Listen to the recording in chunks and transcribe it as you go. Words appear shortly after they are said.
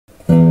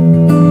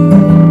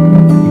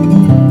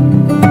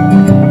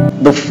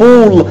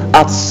fool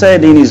hath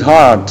said in his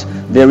heart,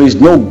 there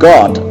is no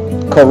God.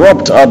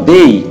 Corrupt are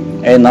they,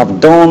 and have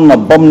done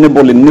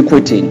abominable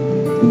iniquity.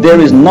 There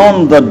is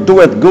none that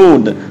doeth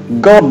good.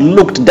 God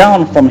looked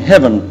down from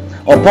heaven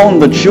upon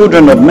the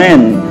children of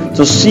men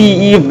to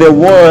see if there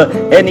were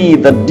any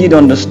that did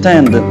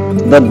understand,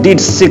 that did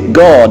seek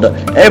God.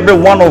 Every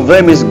one of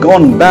them is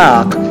gone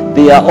back.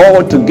 They are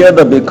all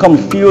together become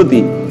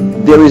filthy.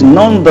 There is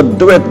none that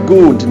doeth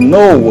good,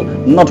 no,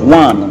 not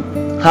one.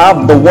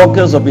 Have the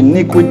workers of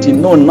iniquity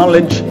no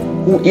knowledge,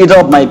 who eat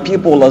up my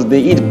people as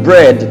they eat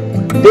bread?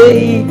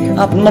 They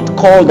have not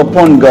called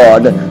upon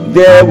God.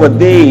 There were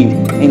they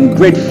in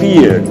great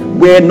fear,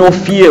 where no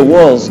fear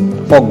was.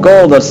 For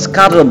God hath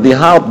scattered thee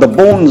out the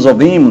bones of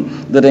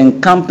him that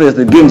encampeth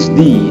against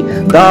thee.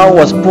 Thou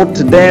hast put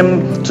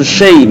them to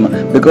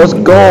shame, because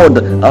God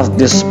hath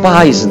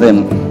despised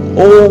them.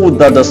 Oh,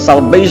 that the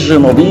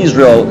salvation of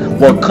Israel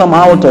will come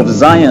out of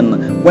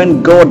Zion,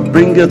 when God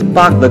bringeth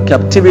back the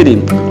captivity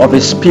of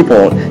his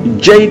people.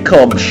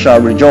 Jacob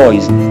shall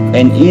rejoice,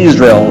 and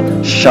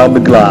Israel shall be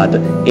glad.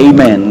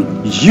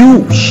 Amen.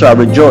 You shall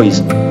rejoice,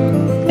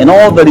 and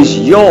all that is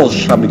yours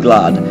shall be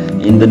glad.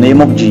 In the name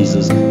of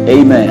Jesus.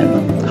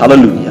 Amen.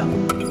 Hallelujah.